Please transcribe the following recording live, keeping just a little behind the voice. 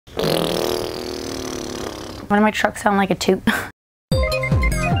Why do my trucks sound like a toot?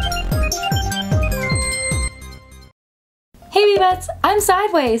 Hey Bebuts, I'm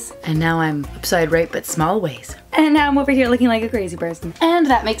sideways. And now I'm upside right but small ways. And now I'm over here looking like a crazy person. And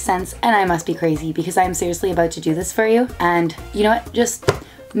that makes sense, and I must be crazy because I'm seriously about to do this for you. And you know what? Just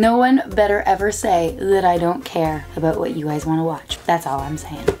no one better ever say that I don't care about what you guys want to watch. That's all I'm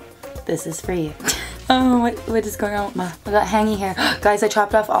saying. This is for you. Oh, what is going on with my... I got hangy hair. Guys, I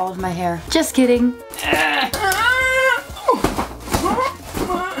chopped off all of my hair. Just kidding.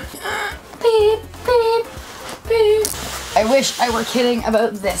 Beep, beep, beep. I wish I were kidding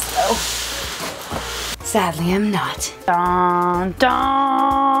about this though. Sadly, I'm not. Dun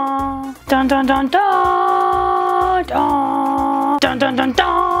dun dun dun dun dun dun dun dun dun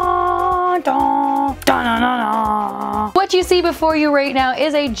dun dun dun. What you see before you right now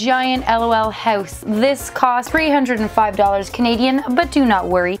is a giant LOL house. This cost $305 Canadian, but do not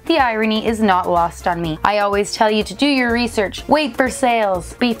worry, the irony is not lost on me. I always tell you to do your research, wait for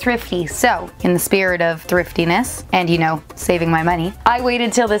sales, be thrifty. So, in the spirit of thriftiness, and you know, saving my money, I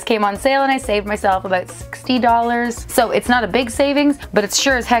waited till this came on sale and I saved myself about $60. So it's not a big savings, but it's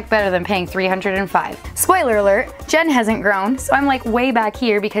sure as heck better than paying $305. Spoiler alert, Jen hasn't grown, so I'm like way back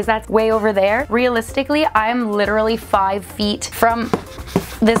here because that's way over there. Realistically, I'm literally 5 feet from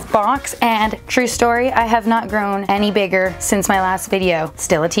this box, and true story, I have not grown any bigger since my last video.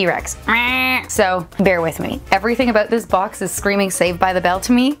 Still a T-Rex. So bear with me. Everything about this box is screaming Saved by the Bell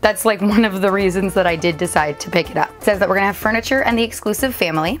to me. That's like one of the reasons that I did decide to pick it up. It says that we're gonna have furniture and the exclusive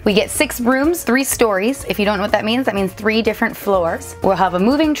family. We get 6 rooms, 3 stories. If you don't know what that means 3 different floors. We'll have a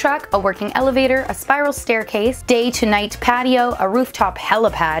moving truck, a working elevator, a spiral staircase, day to night patio, a rooftop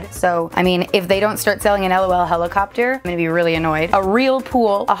helipad. So, I mean, if they don't start selling an LOL helicopter, I'm gonna be really annoyed. A real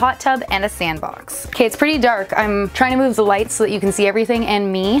pool, a hot tub, and a sandbox. Okay, it's pretty dark. I'm trying to move the lights so that you can see everything and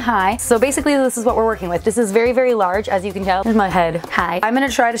me. Hi. So basically this is what we're working with. This is very, very large, as you can tell. There's my head. Hi. I'm gonna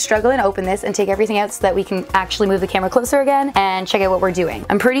try to struggle and open this and take everything out so that we can actually move the camera closer again and check out what we're doing.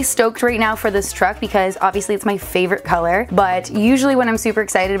 I'm pretty stoked right now for this truck because obviously it's my favorite color, but usually when I'm super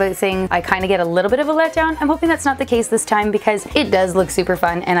excited about things, I kind of get a little bit of a letdown. I'm hoping that's not the case this time because it does look super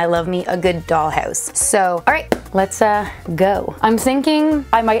fun and I love me a good dollhouse. So, all right, let's go. I'm thinking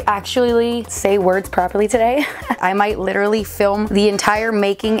I might actually say words properly today. I might literally film the entire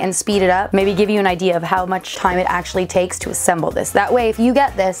making and speed it up, maybe give you an idea of how much time it actually takes to assemble this. That way, if you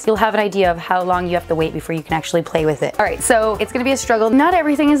get this, you'll have an idea of how long you have to wait before you can actually play with it. All right, so it's gonna be a struggle. Not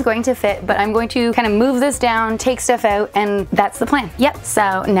everything is going to fit, but I'm going to kind of move this down, take stuff out, and that's the plan. Yep,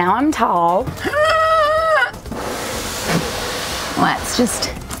 so now I'm tall. Let's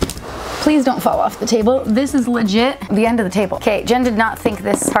just... Please don't fall off the table. This is legit the end of the table. Okay, Jen did not think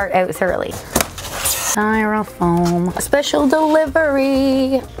this part out thoroughly. Styrofoam. Special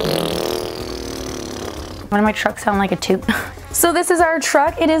delivery. Why do my trucks sound like a toot? So this is our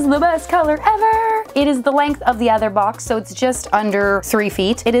truck. It is the best color ever. It is the length of the other box, so it's just under 3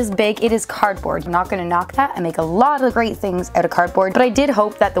 feet. It is big, it is cardboard. I'm not gonna knock that. I make a lot of great things out of cardboard, but I did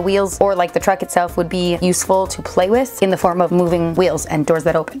hope that the wheels or like the truck itself would be useful to play with in the form of moving wheels and doors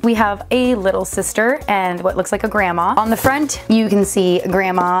that open. We have a little sister and what looks like a grandma. On the front, you can see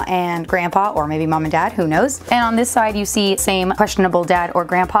grandma and grandpa, or maybe mom and dad, who knows. And on this side, you see same questionable dad or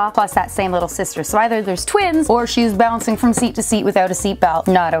grandpa, plus that same little sister. So either there's twins or she's bouncing from seat to seat without a seatbelt.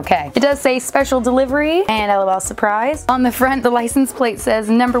 Not okay. It does say special delivery and LOL surprise. On the front, the license plate says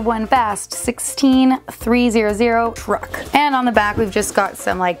 #1 fast 16300 truck. And on the back, we've just got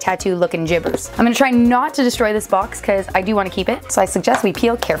some like tattoo looking gibbers. I'm gonna try not to destroy this box because I do want to keep it. So I suggest we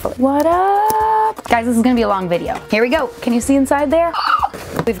peel carefully. What up? Guys, this is gonna be a long video. Here we go. Can you see inside there?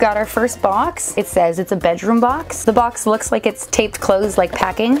 We've got our first box. It says it's a bedroom box. The box looks like it's taped closed like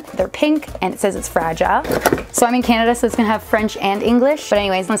packing. They're pink and it says it's fragile. So I'm in Canada, so it's gonna have French and English. But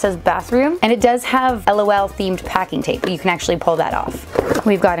anyways, one says bathroom and it does have LOL themed packing tape, but you can actually pull that off.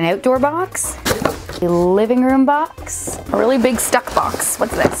 We've got an outdoor box, a living room box, a really big stuck box.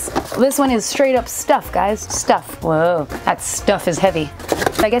 What's this? This one is straight up stuff, guys. Stuff. Whoa, that stuff is heavy.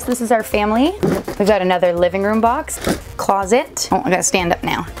 I guess this is our family. We've got another living room box, closet. Oh, I gotta stand up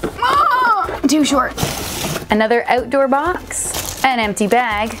now. Oh, too short. Another outdoor box. An empty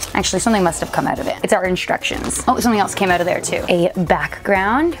bag. Actually, something must have come out of it. It's our instructions. Oh, something else came out of there too. A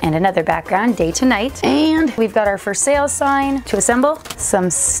background and another background, day to night. And we've got our for sale sign to assemble,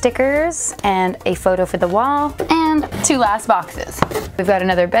 some stickers, and a photo for the wall, and 2 last boxes. We've got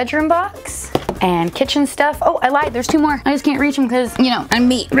another bedroom box and kitchen stuff. Oh, I lied, there's 2 more. I just can't reach them because, you know, I'm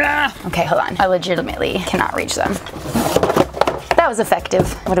me. Okay, hold on. I legitimately cannot reach them. That was effective.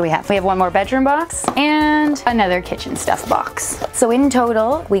 What do we have? We have one more bedroom box and another kitchen stuff box. So in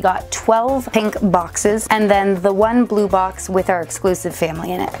total, we got 12 pink boxes and then the one blue box with our exclusive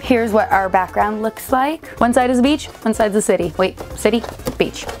family in it. Here's what our background looks like. One side is the beach, one side's the city. Wait, city,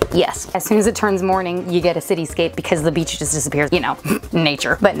 beach. Yes. As soon as it turns morning, you get a cityscape because the beach just disappears, you know,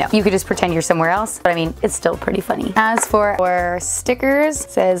 nature. But no, you could just pretend you're somewhere else. But I mean, it's still pretty funny. As for our stickers,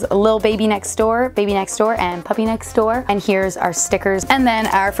 it says little baby next door, and puppy next door. And here's our stickers. And then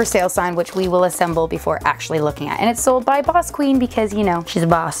our for sale sign, which we will assemble before actually looking at. And it's sold by Boss Queen because, you know, she's a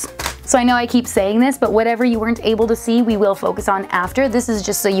boss. So I know I keep saying this, but whatever you weren't able to see, we will focus on after. This is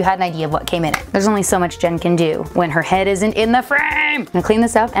just so you had an idea of what came in it. There's only so much Jen can do when her head isn't in the frame. I'm gonna clean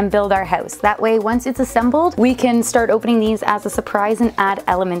this up and build our house. That way, once it's assembled, we can start opening these as a surprise and add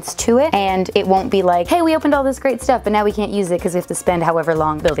elements to it. And it won't be like, hey, we opened all this great stuff, but now we can't use it because we have to spend however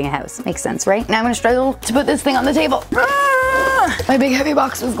long building a house. Makes sense, right? Now I'm gonna struggle to put this thing on the table. Ah! My big heavy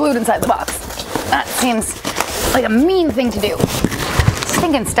box was glued inside the box. That seems like a mean thing to do.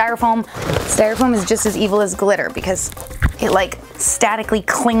 Thinking styrofoam. Styrofoam is just as evil as glitter because it like statically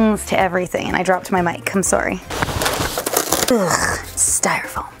clings to everything. And I dropped my mic, I'm sorry. Ugh,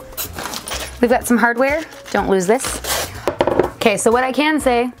 styrofoam. We've got some hardware, don't lose this. Okay, so what I can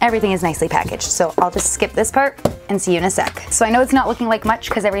say, everything is nicely packaged. So I'll just skip this part and see you in a sec. So I know it's not looking like much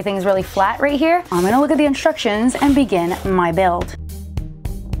because everything is really flat right here. I'm gonna look at the instructions and begin my build.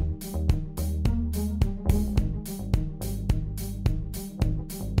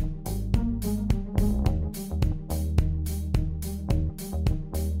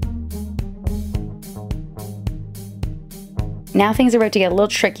 Now things are about to get a little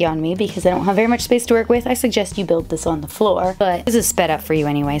tricky on me because I don't have very much space to work with. I suggest you build this on the floor, but this is sped up for you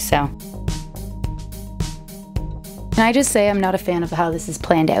anyway, so. Can I just say I'm not a fan of how this is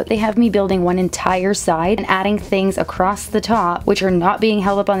planned out. They have me building one entire side and adding things across the top, which are not being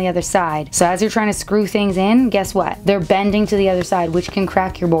held up on the other side. So as you're trying to screw things in, guess what? They're bending to the other side, which can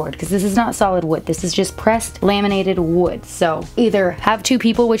crack your board because this is not solid wood. This is just pressed laminated wood. So either have two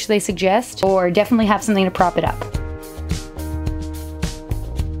people, which they suggest, or definitely have something to prop it up.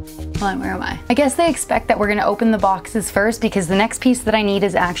 Hold on, where am I? I guess they expect that we're gonna open the boxes first because the next piece that I need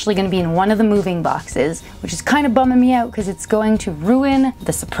is actually gonna be in one of the moving boxes, which is kind of bumming me out because it's going to ruin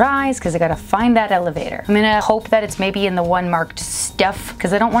the surprise because I gotta find that elevator. I'm gonna hope that it's maybe in the one marked stuff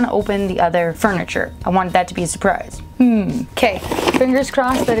because I don't want to open the other furniture. I want that to be a surprise. Okay, fingers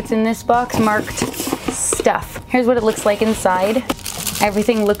crossed that it's in this box marked stuff. Here's what it looks like inside.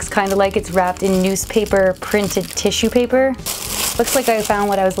 Everything looks kind of like it's wrapped in newspaper printed tissue paper. Looks like I found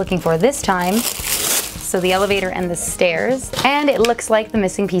what I was looking for this time. So the elevator and the stairs. And it looks like the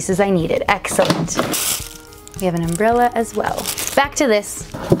missing pieces I needed. Excellent. We have an umbrella as well. Back to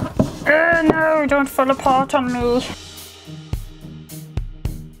this. No, don't fall apart on me.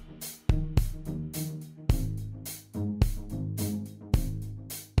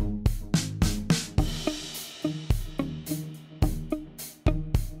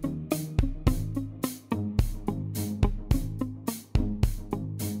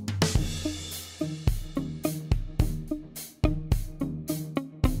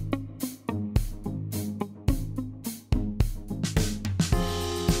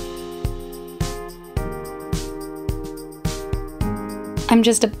 I'm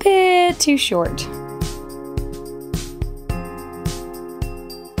just a bit too short.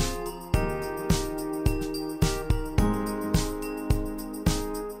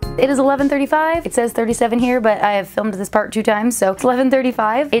 It is 11:35. It says 37 here, but I have filmed this part 2 times, so it's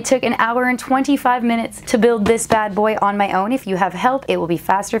 11:35. It took 1 hour and 25 minutes to build this bad boy on my own. If you have help, it will be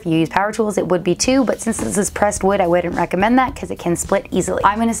faster. If you use power tools, it would be too, but since this is pressed wood, I wouldn't recommend that because it can split easily.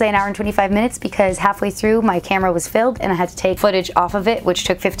 I'm gonna say 1 hour and 25 minutes because halfway through my camera was filled and I had to take footage off of it, which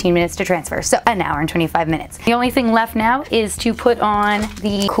took 15 minutes to transfer. So 1 hour and 25 minutes. The only thing left now is to put on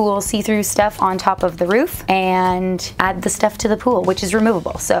the cool see-through stuff on top of the roof and add the stuff to the pool, which is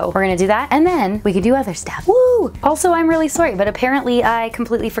removable. So we're gonna do that and then we could do other stuff. Woo! Also, I'm really sorry, but apparently I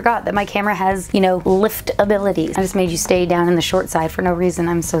completely forgot that my camera has, you know, lift abilities. I just made you stay down in the short side for no reason.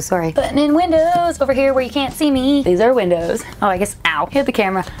 I'm so sorry. Button in windows over here where you can't see me. These are windows. Oh, I guess, ow, hit the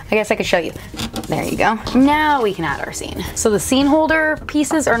camera. I guess I could show you. There you go. Now we can add our scene. So the scene holder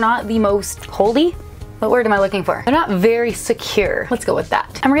pieces are not the most holdy. What word am I looking for? They're not very secure. Let's go with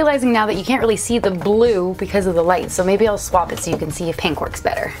that. I'm realizing now that you can't really see the blue because of the light, so maybe I'll swap it so you can see if pink works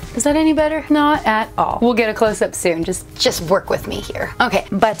better. Is that any better? Not at all. We'll get a close-up soon. Just work with me here. Okay,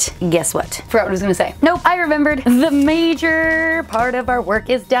 but guess what? Forgot what I was gonna say. Nope, I remembered. The major part of our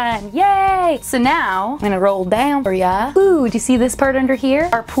work is done. Yay! So now I'm gonna roll down for ya. Ooh, do you see this part under here?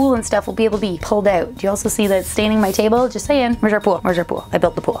 Our pool and stuff will be able to be pulled out. Do you also see that it's staining my table? Just saying. Where's our pool? Where's our pool? I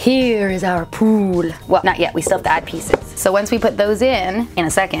built the pool. Here is our pool. Well, not yet. We still have to add pieces. So once we put those in a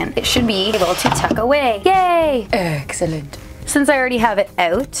second, it should be able to tuck away. Yay! Excellent. Since I already have it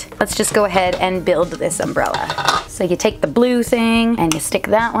out, let's just go ahead and build this umbrella. So you take the blue thing and you stick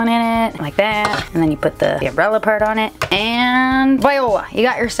that one in it, like that, and then you put the umbrella part on it, and Viola, you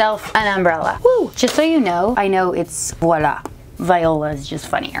got yourself an umbrella. Woo! Just so you know, I know it's voila. Viola is just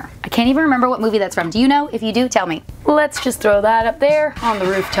funnier. I can't even remember what movie that's from. Do you know? If you do, tell me. Let's just throw that up there on the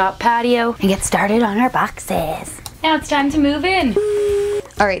rooftop patio and get started on our boxes. Now it's time to move in.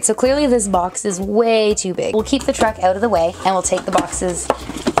 All right, so clearly this box is way too big. We'll keep the truck out of the way and we'll take the boxes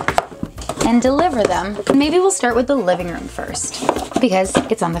and deliver them. Maybe we'll start with the living room first because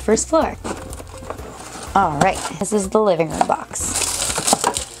it's on the first floor. All right, this is the living room box.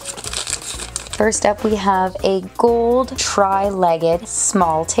 First up, we have a gold tri-legged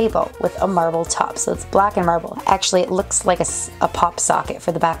small table with a marble top. So it's black and marble. Actually, it looks like a pop socket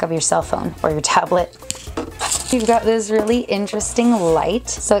for the back of your cell phone or your tablet. You've got this really interesting light.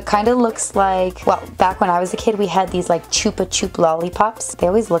 So it kind of looks like, well, back when I was a kid, we had these like Chupa Chup lollipops. They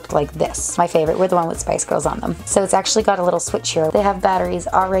always looked like this. My favorite were the one with Spice Girls on them. So it's actually got a little switch here. They have batteries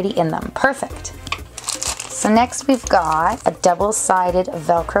already in them. Perfect. So next we've got a double-sided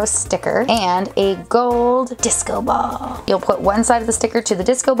Velcro sticker and a gold disco ball. You'll put one side of the sticker to the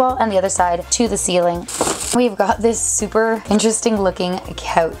disco ball and the other side to the ceiling. We've got this super interesting looking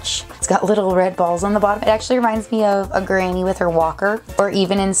couch. It's got little red balls on the bottom. It actually reminds me of a granny with her walker, or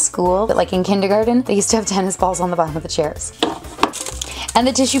even in school, but like in kindergarten, they used to have tennis balls on the bottom of the chairs. And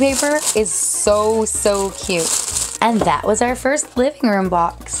the tissue paper is so cute. And that was our first living room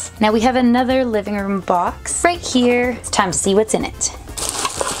box. Now we have another living room box right here. It's time to see what's in it.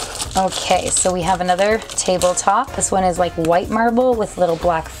 Okay, so we have another tabletop. This one is like white marble with little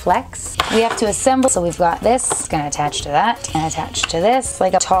black flecks. We have to assemble, so we've got this. It's gonna attach to that, and attach to this,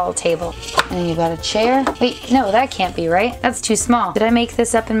 like a tall table. And then you've got a chair. Wait, no, that can't be right. That's too small. Did I make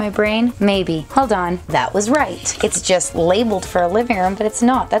this up in my brain? Maybe. Hold on, that was right. It's just labeled for a living room, but it's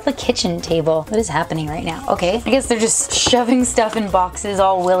not. That's a kitchen table. What is happening right now? Okay, I guess they're just shoving stuff in boxes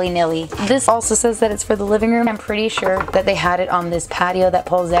all willy-nilly. This also says that it's for the living room. I'm pretty sure that they had it on this patio that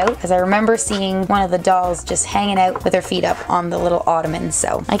pulls out, because I remember seeing one of the dolls just hanging out with her feet up on the little ottoman.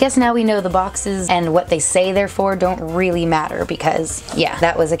 So I guess now we know the boxes and what they say they're for don't really matter, because yeah,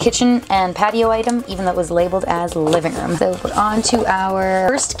 that was a kitchen and patio item, even though it was labeled as living room. So we're on to our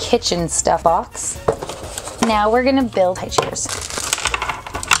first kitchen stuff box. Now we're gonna build high chairs.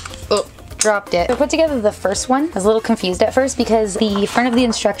 Oh, dropped it. So I put together the first one. I was a little confused at first because the front of the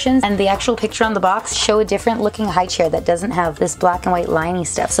instructions and the actual picture on the box show a different looking high chair that doesn't have this black and white liney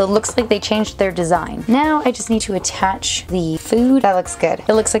stuff. So it looks like they changed their design. Now I just need to attach the food. That looks good.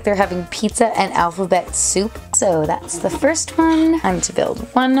 It looks like they're having pizza and alphabet soup. So that's the first one. I'm to build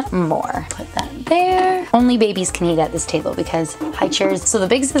one more. Put that there. Only babies can eat at this table because high chairs. So the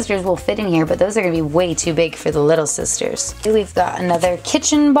big sisters will fit in here, but those are gonna be way too big for the little sisters. We've got another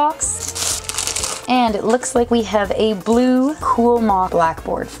kitchen box. And it looks like we have a blue Cool Mock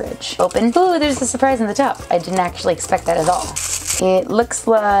blackboard fridge. Open. Ooh, there's a surprise in the top. I didn't actually expect that at all. It looks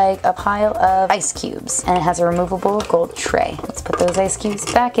like a pile of ice cubes, and it has a removable gold tray. Let's put those ice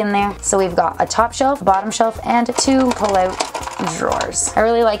cubes back in there. So we've got a top shelf, bottom shelf, and two pull-out drawers. I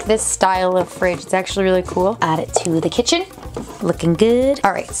really like this style of fridge. It's actually really cool. Add it to the kitchen. Looking good.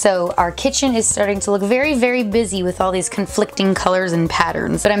 All right, so our kitchen is starting to look very busy with all these conflicting colors and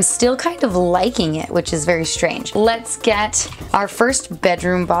patterns, but I'm still kind of liking it, which is very strange. Let's get our first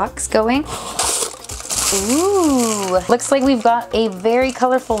bedroom box going. Ooh, looks like we've got a very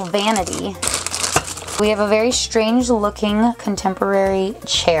colorful vanity. We have a very strange looking contemporary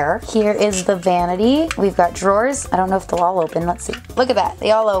chair. Here is the vanity. We've got drawers. I don't know if they'll all open. Let's see. Look at that.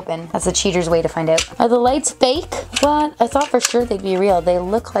 They all open. That's a cheater's way to find out. Are the lights fake? What? I thought for sure they'd be real. They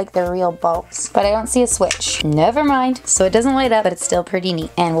look like they're real bulbs, but I don't see a switch. Never mind. So it doesn't light up, but it's still pretty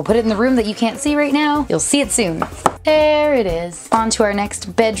neat. And we'll put it in the room that you can't see right now. You'll see it soon. There it is. On to our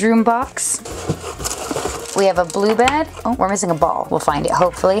next bedroom box. We have a blue bed. Oh, we're missing a ball. We'll find it,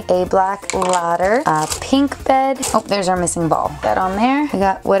 hopefully. A black ladder, a pink bed. Oh, there's our missing ball. That on there. We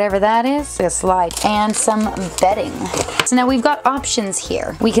got whatever that is, like a slide, and some bedding. So now we've got options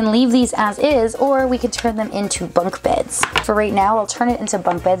here. We can leave these as is, or we could turn them into bunk beds. For right now, I'll turn it into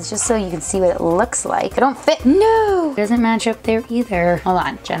bunk beds just so you can see what it looks like. They don't fit. No! It doesn't match up there either. Hold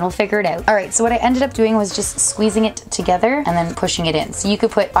on, Jen will figure it out. All right, so what I ended up doing was just squeezing it together and then pushing it in. So you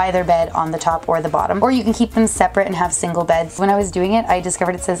could put either bed on the top or the bottom, or you can keep them separate and have single beds. When I was doing it, I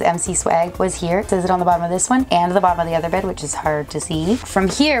discovered it says MC Swag was here. It says it on the bottom of this one and the bottom of the other bed, which is hard to see. From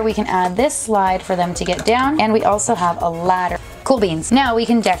here, we can add this slide for them to get down, and we also have a ladder. Cool beans. Now we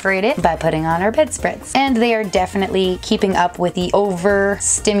can decorate it by putting on our bedspreads. And they are definitely keeping up with the over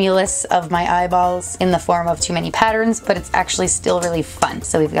stimulus of my eyeballs in the form of too many patterns, but it's actually still really fun.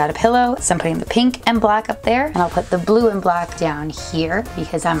 So we've got a pillow, so I'm putting the pink and black up there, and I'll put the blue and black down here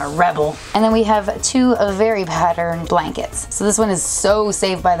because I'm a rebel. And then we have two very patterned blankets. So this one is so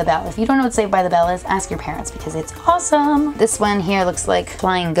Saved by the Bell. If you don't know what Saved by the Bell is, ask your parents because it's awesome. This one here looks like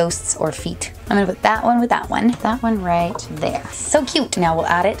flying ghosts or feet. I'm gonna put that one with that one right there. So cute. Now we'll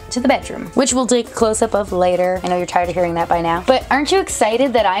add it to the bedroom, which we'll take a close-up of later. I know you're tired of hearing that by now, but aren't you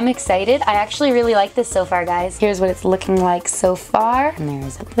excited that I'm excited? I actually really like this so far, guys. Here's what it's looking like so far. And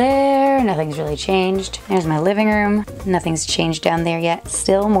there's up there, nothing's really changed. There's my living room. Nothing's changed down there yet.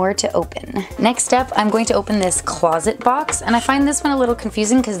 Still more to open. Next up, I'm going to open this closet box, and I find this one a little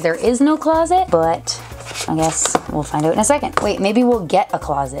confusing because there is no closet, but I guess we'll find out in a second. Wait, maybe we'll get a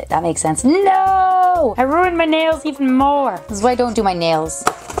closet. That makes sense. No! I ruined my nails even more. This is why I don't do my nails.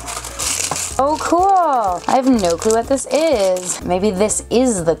 Oh, cool. I have no clue what this is. Maybe this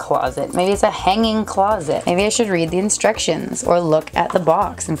is the closet. Maybe it's a hanging closet. Maybe I should read the instructions or look at the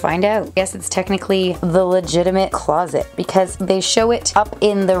box and find out. I guess it's technically the legitimate closet because they show it up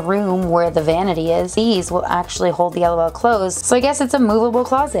in the room where the vanity is. These will actually hold the LOL closed. So I guess it's a movable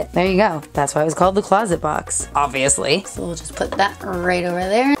closet. There you go. That's why it was called the closet box, obviously. So we'll just put that right over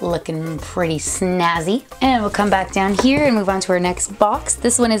there. Looking pretty snazzy. And we'll come back down here and move on to our next box.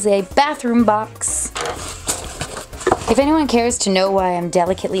 This one is a bathroom box. If anyone cares to know why I'm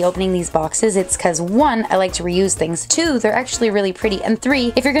delicately opening these boxes, it's because 1, I like to reuse things, 2, they're actually really pretty, and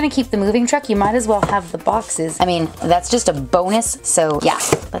 3, if you're gonna keep the moving truck, you might as well have the boxes. I mean, that's just a bonus, so yeah,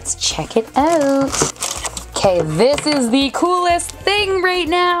 let's check it out. Okay, this is the coolest thing right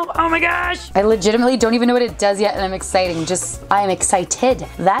now. Oh my gosh. I legitimately don't even know what it does yet, and I'm I'm excited.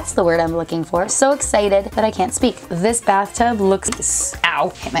 That's the word I'm looking for. So excited that I can't speak. This bathtub looks, ow,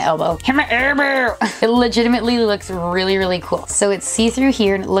 hit my elbow. Hit my elbow. It legitimately looks really, really cool. So it's see-through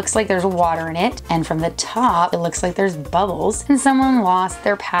here, and it looks like there's water in it. And from the top, it looks like there's bubbles, and someone lost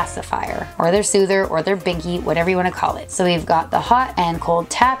their pacifier, or their soother, or their binky, whatever you want to call it. So we've got the hot and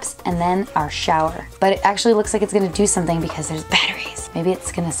cold taps, and then our shower. But it actually looks like it's gonna do something because there's batteries. Maybe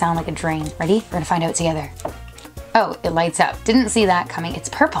it's gonna sound like a drain. Ready? We're gonna find out together. Oh, it lights up. Didn't see that coming. It's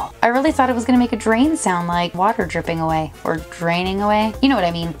purple. I really thought it was gonna make a drain sound like water dripping away or draining away. You know what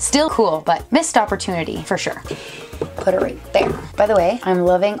I mean. Still cool, but missed opportunity for sure. Put it right there. By the way, I'm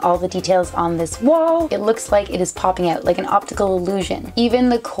loving all the details on this wall. It looks like it is popping out like an optical illusion. Even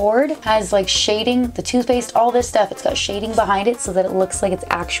the cord has like shading, the toothpaste, all this stuff. It's got shading behind it so that it looks like it's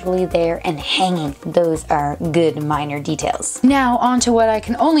actually there and hanging. Those are good minor details. Now on to what I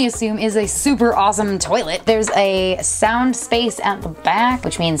can only assume is a super awesome toilet. There's a sound space at the back,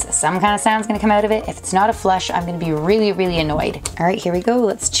 which means some kind of sound's gonna come out of it. If it's not a flush, I'm gonna be really, really annoyed. All right, here we go.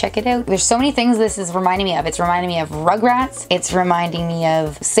 Let's check it out. There's so many things this is reminding me of. It's reminding me of Rugrats, it's reminding me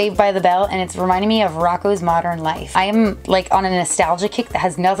of Saved by the Bell, and it's reminding me of Rocco's Modern Life. I am like on a nostalgia kick that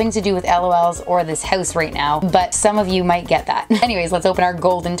has nothing to do with LOLs or this house right now, but some of you might get that. Anyways, let's open our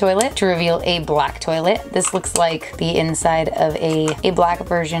golden toilet to reveal a black toilet. This looks like the inside of a black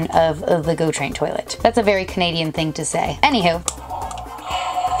version of the Go Train toilet. That's a very Canadian thing to say. Anywho.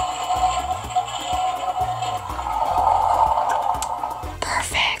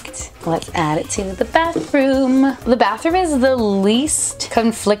 Let's add it to the bathroom. The bathroom is the least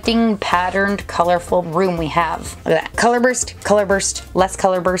conflicting, patterned, colorful room we have. Look at that. Color burst, less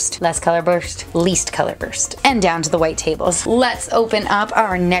color burst, less color burst, least color burst. And down to the white tables. Let's open up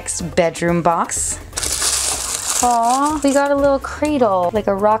our next bedroom box. Aw, we got a little cradle, like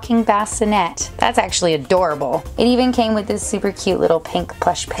a rocking bassinet. That's actually adorable. It even came with this super cute little pink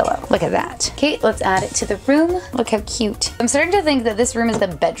plush pillow. Look at that. Okay, let's add it to the room. Look how cute. I'm starting to think that this room is the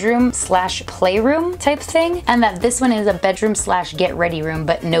bedroom slash playroom type thing, and that this one is a bedroom slash get ready room,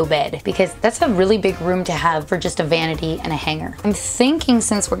 but no bed, because that's a really big room to have for just a vanity and a hanger. I'm thinking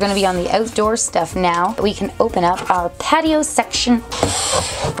since we're gonna be on the outdoor stuff now, we can open up our patio section.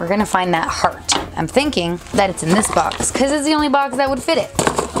 We're gonna find that heart. I'm thinking that it's in this box, because it's the only box that would fit it.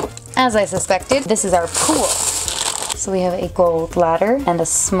 As I suspected, this is our pool. So we have a gold ladder and a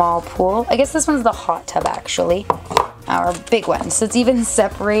small pool. I guess this one's the hot tub actually. Our big one. So it's even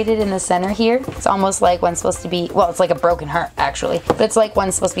separated in the center here. It's almost like one's supposed to be, well, it's like a broken heart actually, but it's like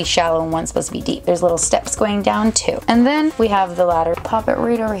one's supposed to be shallow and one's supposed to be deep. There's little steps going down too. And then we have the ladder. Pop it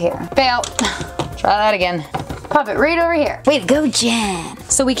right over here. Fail. Try that again. Pop it right over here. Way to go, Jen.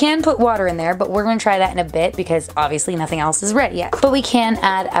 So we can put water in there, but we're gonna try that in a bit because obviously nothing else is ready yet. But we can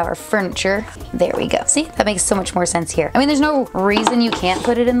add our furniture. There we go. See, that makes so much more sense here. I mean, there's no reason you can't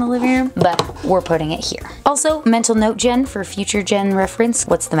put it in the living room, but we're putting it here. Also, mental note, Jen, for future Jen reference.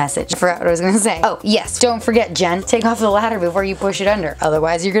 What's the message? I forgot what I was gonna say. Oh, yes, don't forget, Jen, take off the ladder before you push it under.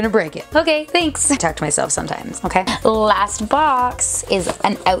 Otherwise, you're gonna break it. Okay, thanks. I talk to myself sometimes, okay? Last box is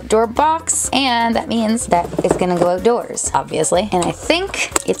an outdoor box, and that means that it's gonna go outdoors, obviously. And I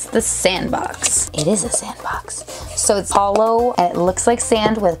think it's the sandbox. It is a sandbox. So it's hollow and it looks like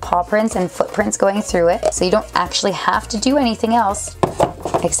sand with paw prints and footprints going through it. So you don't actually have to do anything else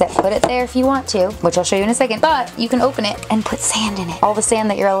except put it there if you want to, which I'll show you in a second, but you can open it and put sand in it. All the sand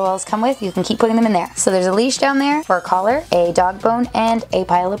that your LOLs come with, you can keep putting them in there. So there's a leash down there for a collar, a dog bone, and a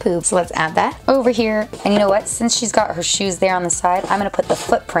pile of poop. So let's add that over here. And you know what? Since she's got her shoes there on the side, I'm gonna put the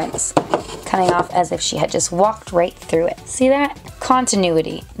footprints coming off as if she had just walked right through it. See that?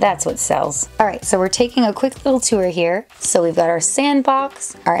 Continuity. That's what sells. All right, so we're taking a quick little tour here. So we've got our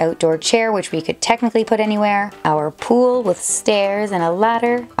sandbox, our outdoor chair, which we could technically put anywhere, our pool with stairs and a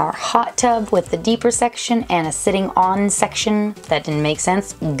ladder, our hot tub with the deeper section and a sitting on section. That didn't make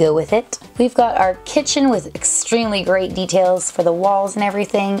sense. Go with it. We've got our kitchen with extremely great details for the walls and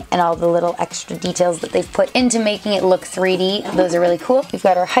everything, and all the little extra details that they've put into making it look 3D. Those are really cool. We've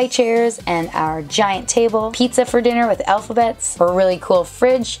got our high chairs and our giant table, pizza for dinner with alphabets, a really cool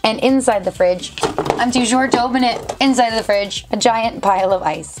fridge, and inside the fridge, I'm too short to open it, inside of the fridge, a giant pile of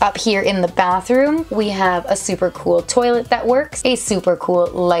ice. Up here in the bathroom, we have a super cool toilet that works, a super cool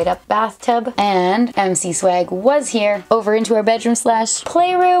light up bathtub, and MC Swag was here. Over into our bedroom slash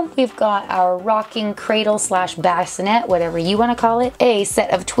playroom, we've got our rocking cradle slash bassinet, whatever you want to call it, a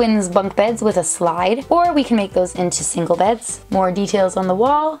set of twins bunk beds with a slide, or we can make those into single beds. More details on the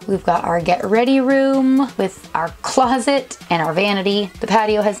wall. We've got our get ready room with our closet and our vanity. The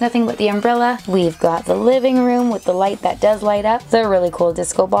patio has nothing but the umbrella. We've got the living room with the light that does light up, the really cool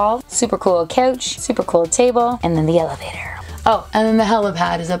disco ball, super cool couch, super cool table, and then the elevator. Oh, and then the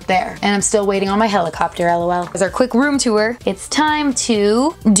helipad is up there. And I'm still waiting on my helicopter, LOL. As our quick room tour, it's time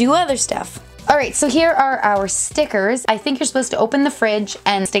to do other stuff. All right, so here are our stickers. I think you're supposed to open the fridge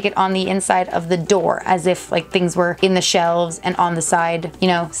and stick it on the inside of the door as if like things were in the shelves and on the side, you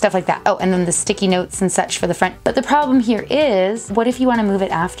know, stuff like that. Oh, and then the sticky notes and such for the front. But the problem here is, what if you want to move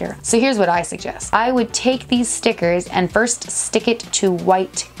it after? So here's what I suggest. I would take these stickers and first stick it to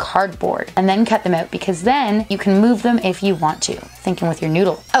white cardboard and then cut them out, because then you can move them if you want to. Thinking with your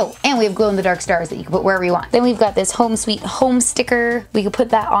noodle. Oh, and we have glow in the dark stars that you can put wherever you want. Then we've got this home sweet home sticker. We could put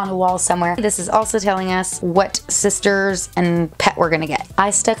that on a wall somewhere. This is also telling us what sisters and pet we're gonna get.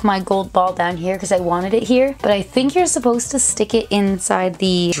 I stuck my gold ball down here because I wanted it here, but I think you're supposed to stick it inside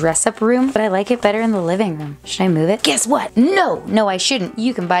the dress-up room, but I like it better in the living room. Should I move it? Guess what? No, I shouldn't.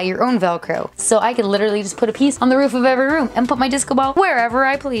 You can buy your own Velcro. So I could literally just put a piece on the roof of every room and put my disco ball wherever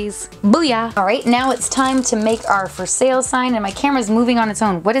I please. Booyah! All right, now it's time to make our for sale sign, and my camera's moving on its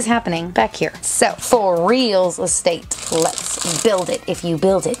own. What is happening back here? So, for reals estate, let's build it. If you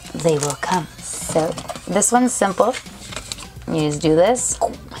build it, they will come. So this one's simple. You just do this,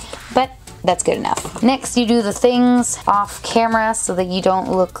 but that's good enough. Next, you do the things off camera so that you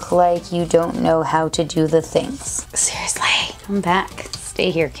don't look like you don't know how to do the things. Seriously, I'm back. Stay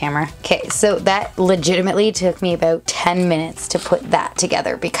here, camera. Okay, so that legitimately took me about 10 minutes to put that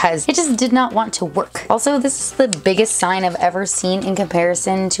together because it just did not want to work. Also, this is the biggest sign I've ever seen in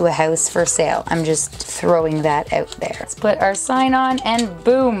comparison to a house for sale. I'm just throwing that out there. Let's put our sign on and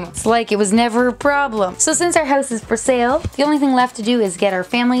boom. It's like it was never a problem. So since our house is for sale, the only thing left to do is get our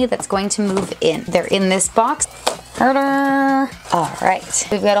family that's going to move in. They're in this box. All right,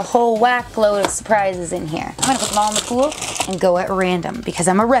 we've got a whole whack load of surprises in here. I'm gonna put them all in the pool and go at random because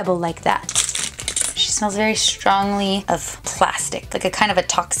I'm a rebel like that. She's smells very strongly of plastic, like a kind of a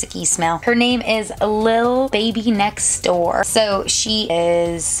toxic-y smell. Her name is Lil Baby Next Door. So she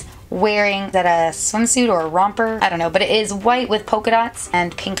is wearing, is that a swimsuit or a romper? I don't know, but it is white with polka dots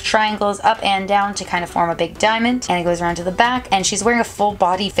and pink triangles up and down to kind of form a big diamond, and it goes around to the back, and she's wearing a full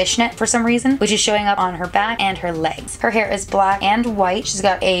body fishnet for some reason, which is showing up on her back and her legs. Her hair is black and white. She's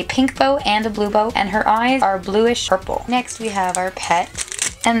got a pink bow and a blue bow, and her eyes are bluish purple. Next we have our pet.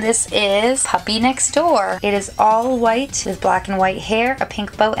 And this is Puppy Next Door. It is all white with black and white hair, a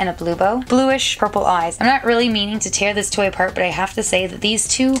pink bow, and a blue bow. Bluish purple eyes. I'm not really meaning to tear this toy apart, but I have to say that these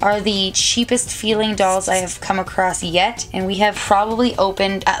two are the cheapest feeling dolls I have come across yet. And we have probably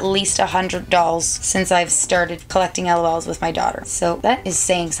opened at least 100 dolls since I've started collecting LOLs with my daughter. So that is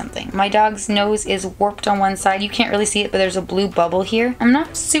saying something. My dog's nose is warped on one side. You can't really see it, but there's a blue bubble here. I'm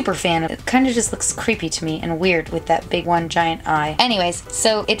not super fan of it. It kind of just looks creepy to me and weird with that big one giant eye. Anyways,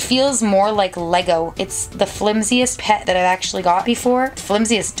 so it feels more like Lego. It's the flimsiest pet that I've actually got before.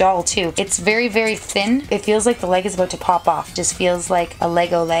 Flimsiest doll too. It's very, very thin. It feels like the leg is about to pop off. It just feels like a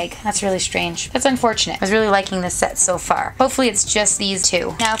Lego leg. That's really strange. That's unfortunate. I was really liking this set so far. Hopefully it's just these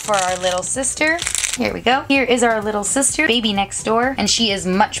two. Now for our little sister. Here we go. Here is our little sister, Baby Next Door, and she is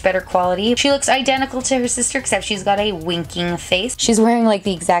much better quality. She looks identical to her sister, except she's got a winking face. She's wearing like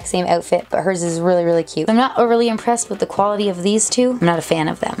the exact same outfit, but hers is really, really cute. I'm not overly impressed with the quality of these two. I'm not a fan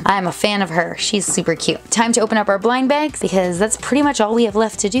of them. I'm a fan of her. She's super cute. Time to open up our blind bags, because that's pretty much all we have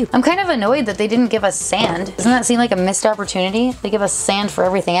left to do. I'm kind of annoyed that they didn't give us sand. Doesn't that seem like a missed opportunity? They give us sand for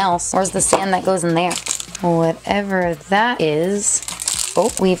everything else. Where's the sand that goes in there? Whatever that is. Oh,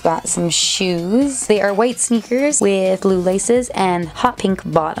 we've got some shoes. They are white sneakers with blue laces and hot pink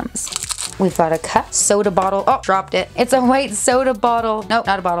bottoms. We've got a cup, soda bottle. Oh, dropped it. It's a white soda bottle. Nope,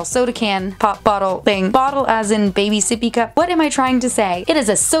 not a bottle. Soda can, pop bottle thing. Bottle as in baby sippy cup. What am I trying to say? It is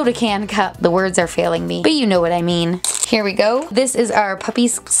a soda can cup. The words are failing me, but you know what I mean. Here we go. This is our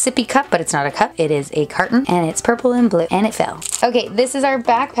puppy's sippy cup, but it's not a cup. It is a carton, and it's purple and blue, and it fell. Okay, this is our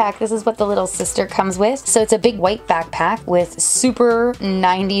backpack. This is what the little sister comes with. So it's a big white backpack with super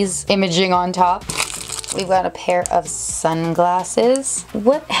 90s imaging on top. We've got a pair of sunglasses.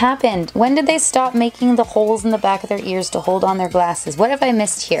 What happened? When did they stop making the holes in the back of their ears to hold on their glasses? What have I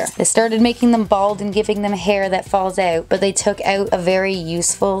missed here? They started making them bald and giving them hair that falls out, but they took out a very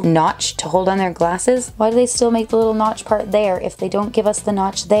useful notch to hold on their glasses. Why do they still make the little notch part there if they don't give us the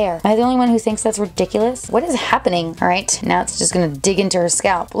notch there? Am I the only one who thinks that's ridiculous? What is happening? All right, now it's just gonna dig into her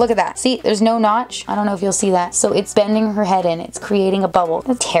scalp. Look at that. See, there's no notch. I don't know if you'll see that. So it's bending her head in. It's creating a bubble.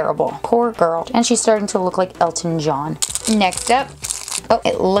 That's terrible. Poor girl. And she's starting to look like Elton John. Next up, oh,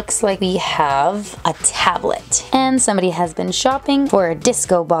 it looks like we have a tablet. And somebody has been shopping for a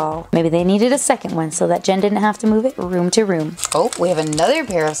disco ball. Maybe they needed a second one so that Jen didn't have to move it room to room. Oh, we have another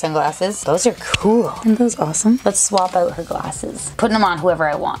pair of sunglasses. Those are cool. Aren't those awesome? Let's swap out her glasses. Putting them on whoever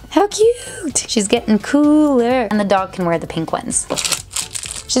I want. How cute! She's getting cooler. And the dog can wear the pink ones.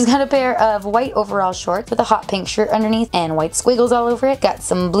 She's got a pair of white overall shorts with a hot pink shirt underneath and white squiggles all over it. Got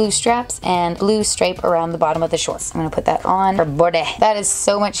some blue straps and blue stripe around the bottom of the shorts. I'm gonna put that on her body. That is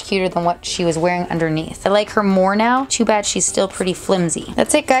so much cuter than what she was wearing underneath. I like her more now. Too bad she's still pretty flimsy.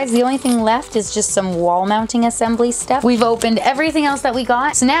 That's it, guys. The only thing left is just some wall mounting assembly stuff. We've opened everything else that we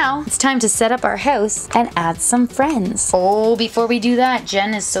got. So now it's time to set up our house and add some friends. Oh, before we do that,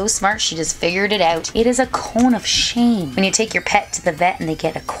 Jen is so smart. She just figured it out. It is a cone of shame. When you take your pet to the vet and they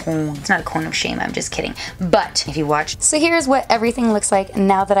get a cone. It's not a cone of shame, I'm just kidding. But if you watch. So here's what everything looks like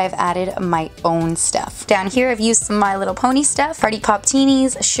now that I've added my own stuff. Down here I've used some My Little Pony stuff, Party Pop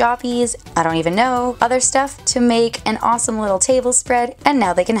Teenies, Shoppies, I don't even know, other stuff to make an awesome little table spread, and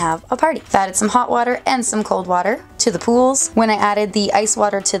now they can have a party. I've added some hot water and some cold water to the pools. When I added the ice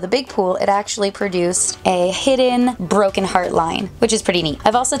water to the big pool, it actually produced a hidden broken heart line, which is pretty neat.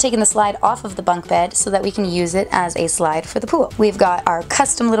 I've also taken the slide off of the bunk bed so that we can use it as a slide for the pool. We've got our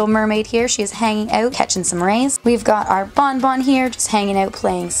custom little mermaid here. She is hanging out, catching some rays. We've got our Bonbon here, just hanging out,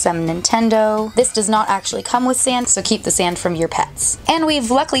 playing some Nintendo. This does not actually come with sand, so keep the sand from your pets. And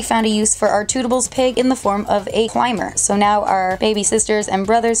we've luckily found a use for our Tootables pig in the form of a climber. So now our baby sisters and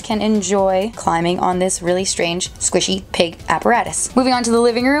brothers can enjoy climbing on this really strange squishy pig apparatus. Moving on to the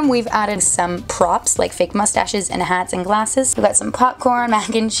living room, we've added some props like fake mustaches and hats and glasses. We've got some popcorn,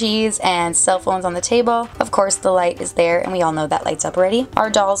 mac and cheese, and cell phones on the table. Of course, the light is there, and we all know that light's up already. Our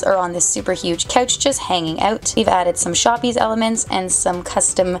dolls are on this super huge couch just hanging out. We've added some Shoppies elements and some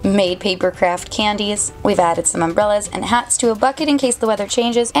custom made paper craft candies. We've added some umbrellas and hats to a bucket in case the weather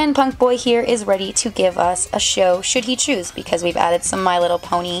changes, and Punk Boy here is ready to give us a show should he choose, because we've added some My Little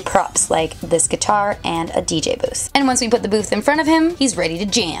Pony props like this guitar and a DJ booth. booth. And once we put the booth in front of him, he's ready to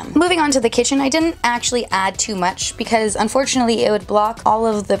jam. Moving on to the kitchen, I didn't actually add too much because unfortunately it would block all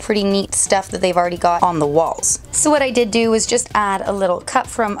of the pretty neat stuff that they've already got on the walls. So what I did do was just add a little cup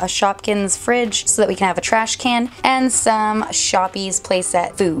from a Shopkins fridge so that we can have a trash can and some Shoppies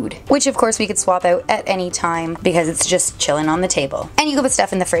playset food, which of course we could swap out at any time because it's just chilling on the table. And you can put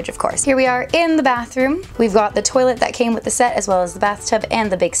stuff in the fridge, of course. Here we are in the bathroom. We've got the toilet that came with the set as well as the bathtub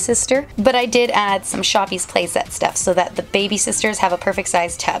and the big sister, but I did add some Shoppies playset stuff so that the baby sisters have a perfect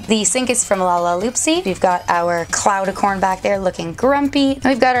sized tub. The sink is from Lalaloopsy. We've got our cloud of corn back there looking grumpy. And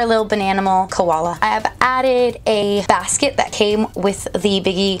we've got our little bananimal koala. I have added a basket that came with the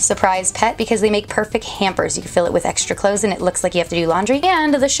Biggie surprise pet because they make perfect hampers. You can fill it with extra clothes and it looks like you have to do laundry.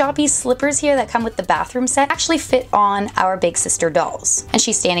 And the Shoppies slippers here that come with the bathroom set actually fit on our big sister dolls. And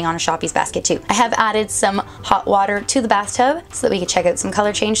she's standing on a Shoppies basket too. I have added some hot water to the bathtub so that we could check out some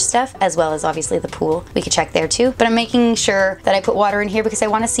color change stuff, as well as obviously the pool. We could check there too. But I'm making sure that I put water in here because I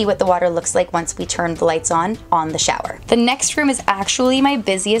want to see what the water looks like once we turn the lights on the shower. The next room is actually my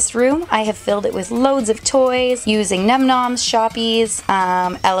busiest room. I have filled it with loads of toys using Num Noms, Shoppies,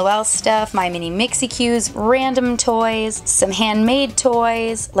 LOL stuff, my mini Mixie Q's, random toys, some handmade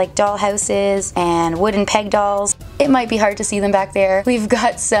toys like dollhouses and wooden peg dolls. It might be hard to see them back there. We've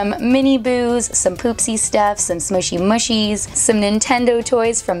got some mini boos, some poopsie stuff, some smushy mushies, some Nintendo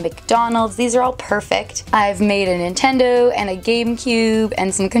toys from McDonald's. These are all perfect. I've made a Nintendo and a GameCube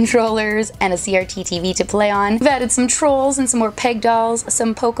and some controllers and a CRT TV to play on. I've added some trolls and some more peg dolls,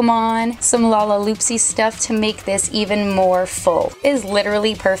 some Pokemon, some Lalaloopsy stuff to make this even more full. It is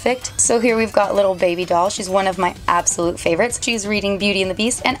literally perfect. So here we've got little baby doll. She's one of my absolute favorites. She's reading Beauty and the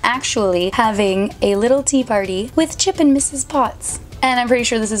Beast and actually having a little tea party with Chip and Mrs. Potts. And I'm pretty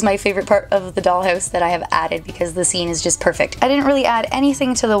sure this is my favorite part of the dollhouse that I have added because the scene is just perfect. I didn't really add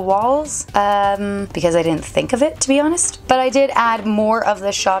anything to the walls because I didn't think of it, to be honest. But I did add more of the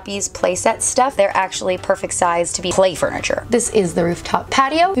Shoppies playset stuff. They're actually perfect size to be play furniture. This is the rooftop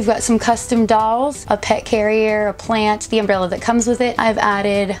patio. We've got some custom dolls, a pet carrier, a plant, the umbrella that comes with it. I've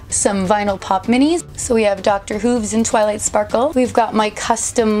added some vinyl pop minis. So we have Dr. Hooves and Twilight Sparkle. We've got my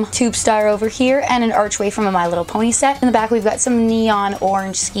custom tube star over here and an archway from a My Little Pony set. In the back we've got some neon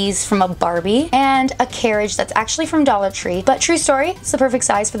orange skis from a Barbie and a carriage that's actually from Dollar Tree, but true story, it's the perfect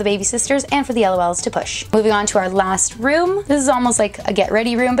size for the baby sisters and for the LOLs to push. Moving on to our last room. This is almost like a get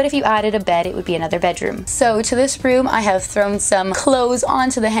ready room, but if you added a bed it would be another bedroom. So to this room I have thrown some clothes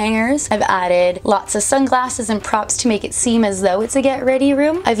onto the hangers. I've added lots of sunglasses and props to make it seem as though it's a get ready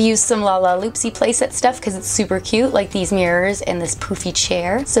room. I've used some Lalaloopsy playset stuff because it's super cute, like these mirrors and this poofy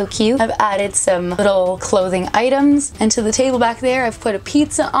chair. So cute. I've added some little clothing items, and to the table back there I've put a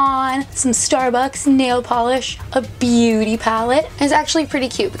pizza on, some Starbucks nail polish, a beauty palette. And it's actually pretty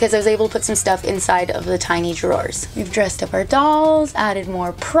cute because I was able to put some stuff inside of the tiny drawers. We've dressed up our dolls, added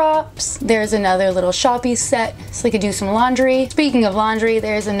more props. There's another little Shoppies set so they could do some laundry. Speaking of laundry,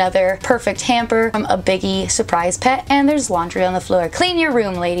 there's another perfect hamper from a Biggie surprise pet, and there's laundry on the floor. Clean your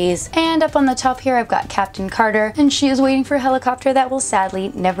room, ladies. And up on the top here I've got Captain Carter, and she is waiting for a helicopter that will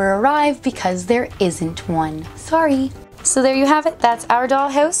sadly never arrive because there isn't one. Sorry. So there you have it. That's our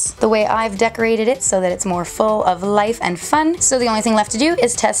dollhouse, the way I've decorated it so that it's more full of life and fun. So the only thing left to do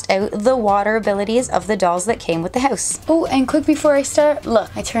is test out the water abilities of the dolls that came with the house. Oh, and quick before I start,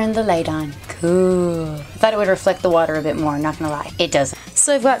 look, I turned the light on. Cool. I thought it would reflect the water a bit more, not gonna lie. It doesn't.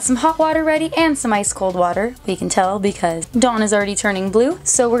 So I've got some hot water ready and some ice cold water. We can tell because Dawn is already turning blue.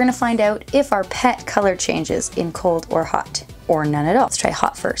 So we're gonna find out if our pet color changes in cold or hot, or none at all. Let's try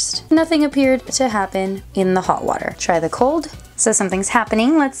hot first. Nothing appeared to happen in the hot water. Try the cold. So something's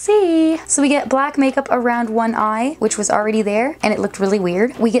happening, let's see. So we get black makeup around one eye, which was already there, and it looked really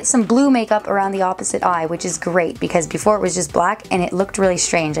weird. We get some blue makeup around the opposite eye, which is great because before it was just black and it looked really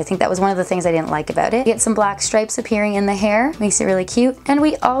strange. I think that was one of the things I didn't like about it. We get some black stripes appearing in the hair, makes it really cute. And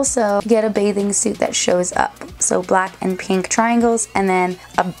we also get a bathing suit that shows up. So black and pink triangles, and then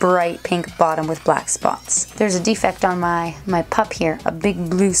a bright pink bottom with black spots. There's a defect on my pup here, a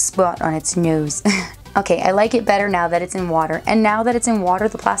big blue spot on its nose. Okay, I like it better now that it's in water. And now that it's in water,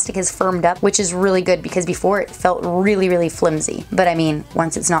 the plastic has firmed up, which is really good because before it felt really, really flimsy. But I mean,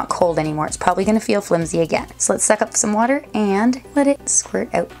 once it's not cold anymore, it's probably gonna feel flimsy again. So let's suck up some water and let it squirt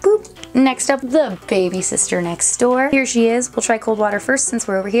out. Boop. Next up, the baby sister next door. Here she is. We'll try cold water first since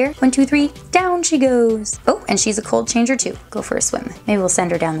we're over here. 1, 2, 3, down she goes. Oh, and she's a cold changer too. Go for a swim. Maybe we'll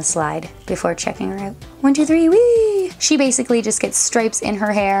send her down the slide before checking her out. 1, 2, 3, whee! She basically just gets stripes in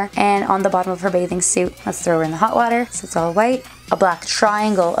her hair and on the bottom of her bathing suit. Let's throw her in the hot water so it's all white. A black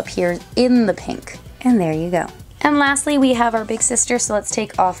triangle appears in the pink. And there you go. And lastly, we have our big sister, so let's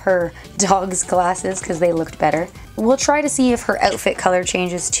take off her dog's glasses because they looked better. We'll try to see if her outfit color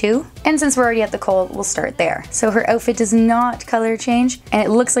changes too. And since we're already at the cold, we'll start there. So her outfit does not color change, and it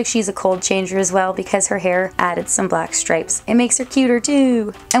looks like she's a cold changer as well because her hair added some black stripes. It makes her cuter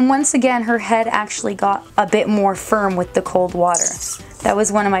too. And once again, her head actually got a bit more firm with the cold water. That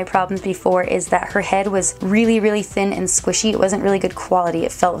was one of my problems before, is that her head was really thin and squishy. It wasn't really good quality.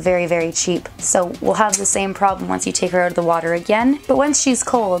 It felt very cheap. So we'll have the same problem once you take her out of the water again. But once she's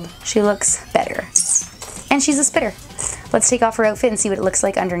cold, she looks better. And she's a spitter. Let's take off her outfit and see what it looks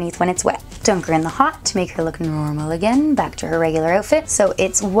like underneath when it's wet. Dunk her in the hot to make her look normal again, back to her regular outfit. So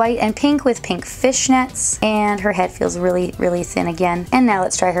it's white and pink with pink fishnets, and her head feels really thin again. And now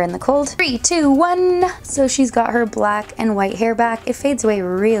let's try her in the cold. 3, 2, 1. So she's got her black and white hair back. It fades away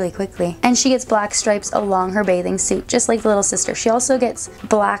really quickly. And she gets black stripes along her bathing suit, just like the little sister. She also gets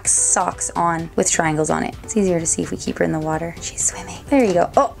black socks on with triangles on it. It's easier to see if we keep her in the water. She's swimming. There you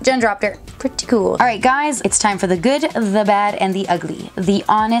go. Oh, Jen dropped her. Pretty cool. All right, guys, it's time for the good, the bad, and the ugly. The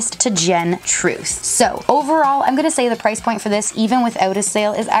honest to Jen truth. So overall, I'm gonna say the price point for this, even without a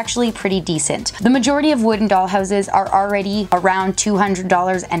sale, is actually pretty decent. The majority of wooden doll houses are already around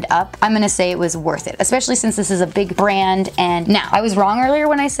 $200 and up. I'm gonna say it was worth it, especially since this is a big brand. And now, I was wrong earlier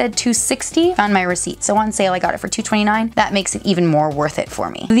when I said $260 on my receipt. So on sale, I got it for $229. That makes it even more worth it for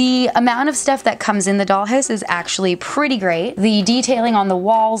me. The amount of stuff that comes in the dollhouse is actually pretty great. The detailing on the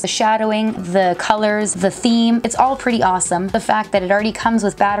walls, the shadowing, the colors, the theme, it's all pretty awesome. The fact that it already comes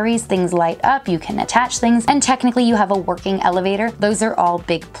with batteries, things light up, you can attach things, and technically you have a working elevator. Those are all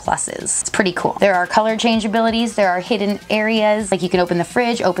big pluses. It's pretty cool. There are color change abilities, there are hidden areas, like you can open the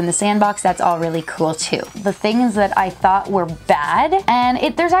fridge, open the sandbox. That's all really cool too. The things that I thought were bad,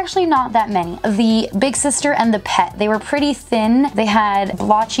 and there's actually not that many. The big sister and the pet, they were pretty thin. They had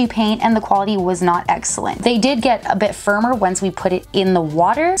blotchy paint and the quality was not excellent. They did get a bit firmer once we put it in the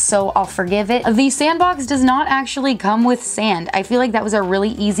water, so I'll forgive it. The sandbox does not actually come with sand. I feel like that was a really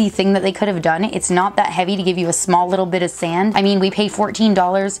easy thing that they could have done. It's not that heavy to give you a small little bit of sand. I mean, we pay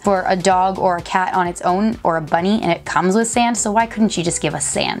 $14 for a dog or a cat on its own, or a bunny, and it comes with sand, so why couldn't you just give us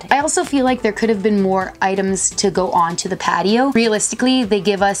sand? I also feel like there could have been more items to go onto the patio. Realistically, they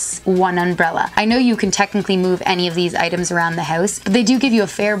give us one umbrella. I know you can technically move any of these items around the house, but they do give you a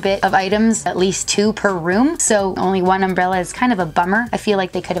fair bit of items, at least 2 per room, so only one umbrella is kind of a bummer. I feel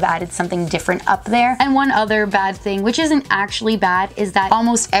like they could have added something different up there. And one other bad thing, which isn't actually bad, is that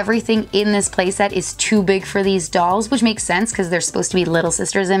almost everything in this playset is too big for these dolls, which makes sense because they're supposed to be little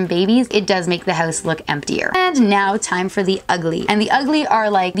sisters and babies. It does make the house look emptier. And now time for the ugly. And the ugly are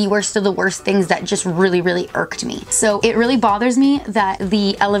like the worst of the worst things that just really irked me. So it really bothers me that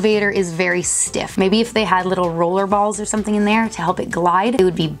the elevator is very stiff. Maybe if they had little roller balls or something in there to help it glide, it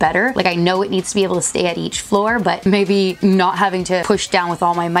would be better. Like, I know it needs to be able to stay at each floor, but maybe not having to push down with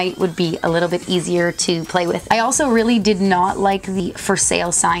all my might would be a little bit easier to play with. I also really did not like the for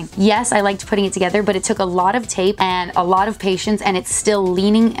sale sign. Yes, I liked putting it together, but it took a lot of tape and a lot of patience, and it's still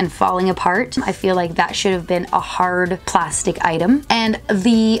leaning and falling apart. I feel like that should have been a hard plastic item. And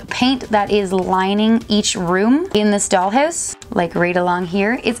the paint that is lining each room in this dollhouse, like right along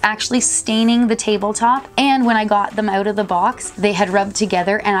here, it's actually staining the tabletop. And when I got them out of the box, they had rubbed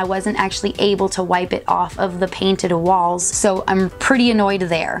together and I wasn't actually able to wipe it off of the painted walls. So I'm pretty annoyed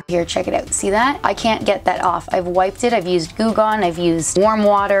there. Here, check it out. See that? I can't get that off. I've wiped it. I've used Goo Gone. I've used warm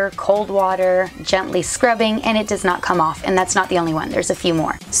water, cold water, gently scrubbing, and it does not come off. And that's not the only one. There's a few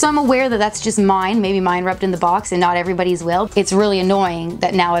more. So I'm aware that that's just mine. Maybe mine rubbed in the box and not everybody's will. It's really annoying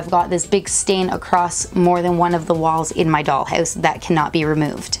that now I've got this big stain across more than one of the walls in my dollhouse that cannot be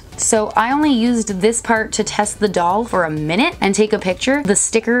removed. So I only used this part to test the doll for a minute and take a picture. The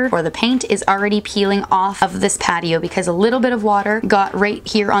sticker or the paint is already peeling off of this patio because a little bit of water got right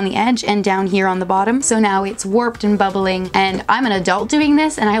here on the edge and down here on the bottom. So now it's warped and bubbling, and I'm an adult doing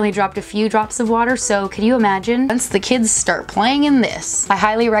this and I only dropped a few drops of water. So can you imagine once the kids start playing in this? I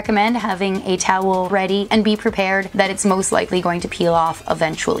highly recommend having a towel ready and be prepared that it's most likely going to peel off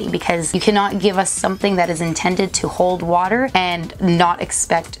eventually, because you cannot give us something that is intended to hold water and not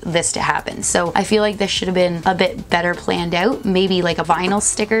expect this to happen. So I feel like this should have been a bit better planned out, maybe like a vinyl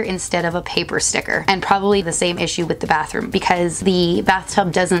sticker instead of a paper sticker. And probably the same issue with the bathroom, because the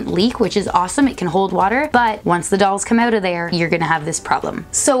bathtub doesn't leak, which is awesome. It can hold water, but once the dolls come out of there, you're gonna have this problem.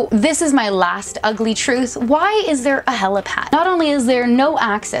 So this is my last ugly truth. Why is there a helipad? Not only is there no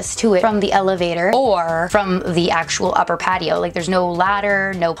access to it from the elevator or from the actual upper patio, like there's no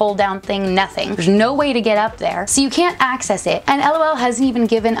ladder, no pull down thing, nothing. There's no way to get up there, so you can't access it. And LOL hasn't even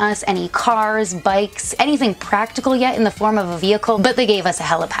given given us any cars, bikes, anything practical yet in the form of a vehicle, but they gave us a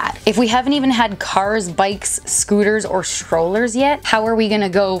helipad. If we haven't even had cars, bikes, scooters, or strollers yet, how are we gonna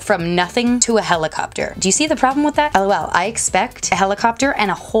go from nothing to a helicopter? Do you see the problem with that? LOL, I expect a helicopter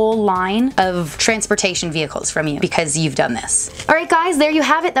and a whole line of transportation vehicles from you because you've done this. All right, guys, there you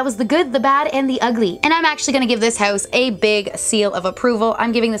have it. That was the good, the bad, and the ugly. And I'm actually gonna give this house a big seal of approval.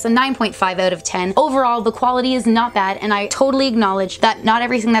 I'm giving this a 9.5 out of 10. Overall, the quality is not bad, and I totally acknowledge that not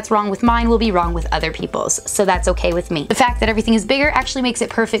everything that's wrong with mine will be wrong with other people's, so that's okay with me. The fact that everything is bigger actually makes it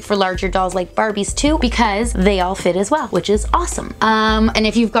perfect for larger dolls like Barbies too, because they all fit as well, which is awesome. And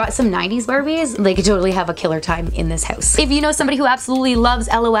if you've got some 90s Barbies, they could totally have a killer time in this house. If you know somebody who absolutely loves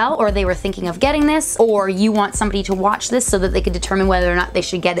LOL, or they were thinking of getting this, or you want somebody to watch this so that they can determine whether or not they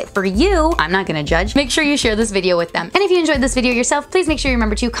should get it for you, I'm not gonna judge. Make sure you share this video with them. And if you enjoyed this video yourself, please make sure you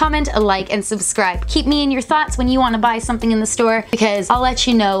remember to comment, like, and subscribe. Keep me in your thoughts when you want to buy something in the store, because I'll let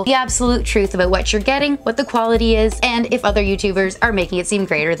you know the absolute truth about what you're getting, what the quality is, and if other YouTubers are making it seem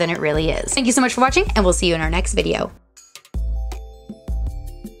greater than it really is. Thank you so much for watching, and we'll see you in our next video.